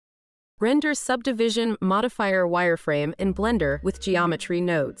Render subdivision modifier wireframe in Blender with geometry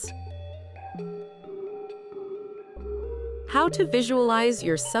nodes. How to visualize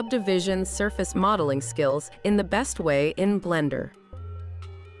your subdivision surface modeling skills in the best way in Blender.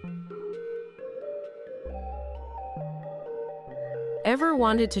 Ever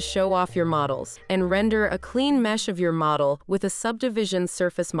wanted to show off your models and render a clean mesh of your model with a subdivision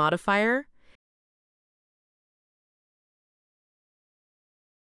surface modifier?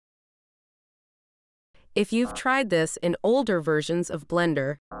 If you've tried this in older versions of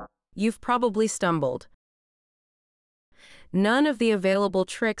Blender, you've probably stumbled. None of the available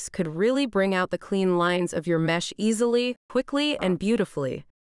tricks could really bring out the clean lines of your mesh easily, quickly, and beautifully.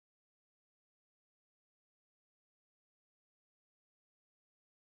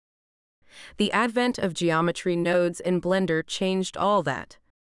 The advent of geometry nodes in Blender changed all that.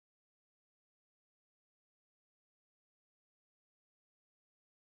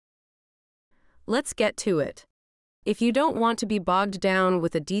 Let's get to it. If you don't want to be bogged down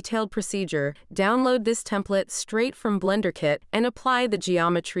with a detailed procedure, download this template straight from BlenderKit and apply the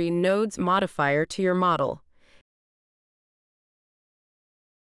Geometry Nodes modifier to your model.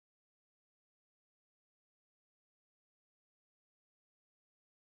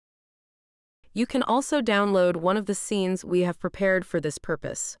 You can also download one of the scenes we have prepared for this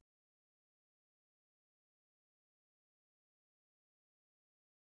purpose.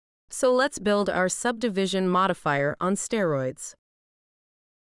 So let's build our subdivision modifier on steroids.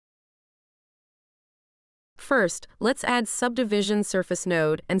 First, let's add subdivision surface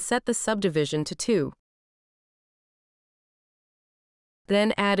node and set the subdivision to 2.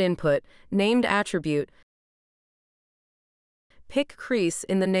 Then add input, named attribute. Pick crease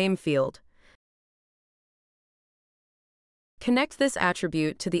in the name field. Connect this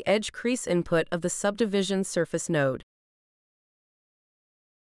attribute to the edge crease input of the subdivision surface node.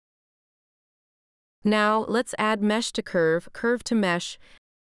 Now, let's add mesh to curve, curve to mesh,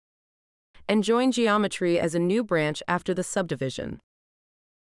 and join geometry as a new branch after the subdivision.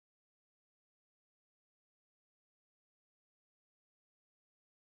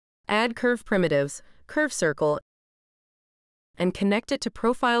 Add curve primitives, curve circle, and connect it to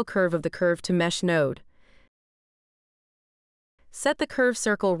profile curve of the curve to mesh node. Set the curve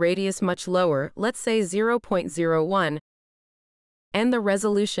circle radius much lower, let's say 0.01, and the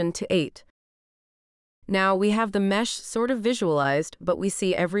resolution to 8. Now we have the mesh sort of visualized, but we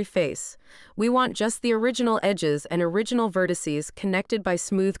see every face. We want just the original edges and original vertices connected by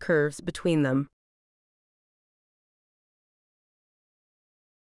smooth curves between them.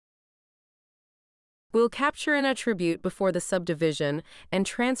 We'll capture an attribute before the subdivision and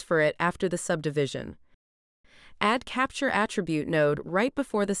transfer it after the subdivision. Add capture attribute node right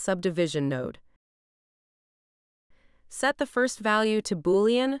before the subdivision node. Set the first value to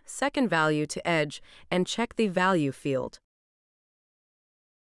Boolean, second value to edge, and check the value field.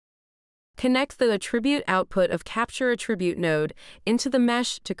 Connect the attribute output of capture attribute node into the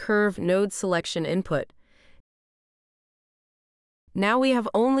mesh to curve node selection input. Now we have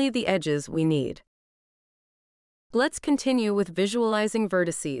only the edges we need. Let's continue with visualizing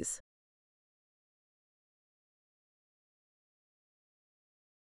vertices.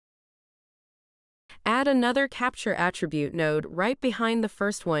 Add another capture attribute node right behind the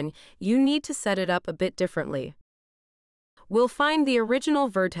first one. You need to set it up a bit differently. We'll find the original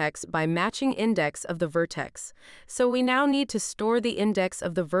vertex by matching index of the vertex, so we now need to store the index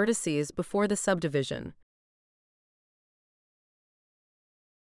of the vertices before the subdivision.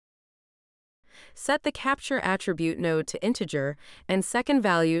 Set the capture attribute node to integer and second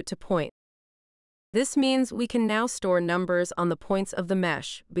value to point. This means we can now store numbers on the points of the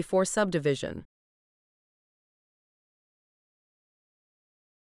mesh before subdivision.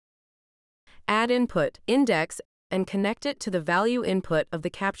 Add input, index, and connect it to the value input of the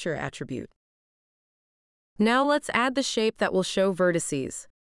capture attribute. Now let's add the shape that will show vertices.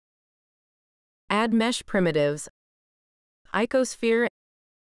 Add mesh primitives, icosphere,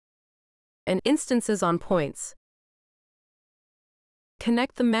 and instances on points.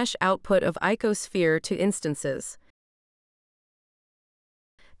 Connect the mesh output of icosphere to instances.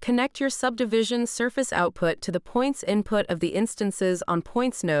 Connect your subdivision surface output to the points input of the instances on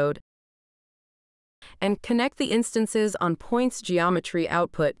points node, and connect the instances on points geometry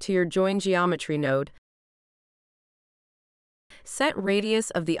output to your join geometry node. Set radius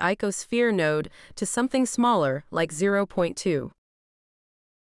of the icosphere node to something smaller, like 0.2.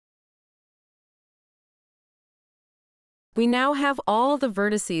 We now have all the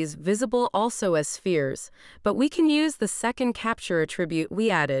vertices visible also as spheres, but we can use the second capture attribute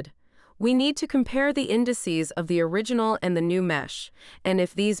we added. We need to compare the indices of the original and the new mesh, and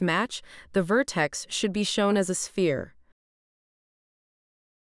if these match, the vertex should be shown as a sphere.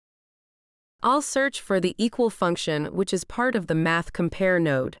 I'll search for the equal function, which is part of the math compare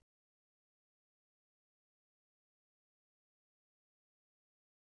node.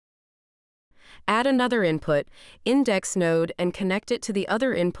 Add another input, index node, and connect it to the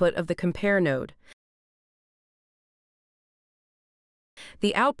other input of the compare node.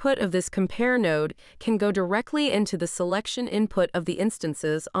 The output of this compare node can go directly into the selection input of the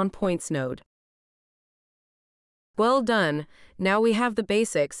instances on points node. Well done! Now we have the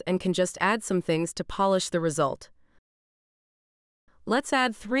basics and can just add some things to polish the result. Let's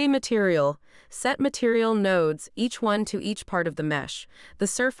add 3 set material nodes, each one to each part of the mesh: the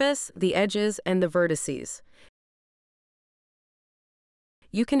surface, the edges, and the vertices.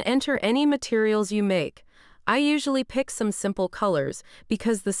 You can enter any materials you make. I usually pick some simple colors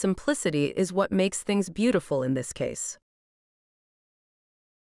because the simplicity is what makes things beautiful in this case.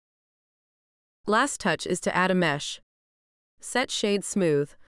 Last touch is to add a mesh. Set shade smooth.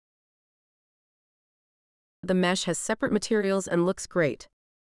 The mesh has separate materials and looks great.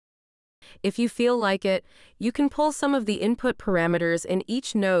 If you feel like it, you can pull some of the input parameters in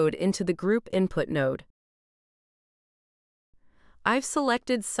each node into the group input node. I've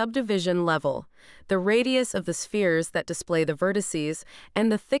selected subdivision level, the radius of the spheres that display the vertices,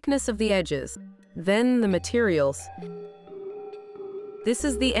 and the thickness of the edges. Then the materials. This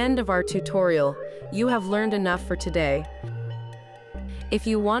is the end of our tutorial. You have learned enough for today. If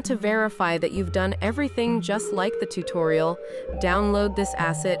you want to verify that you've done everything just like the tutorial, download this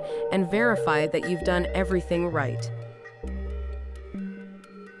asset and verify that you've done everything right.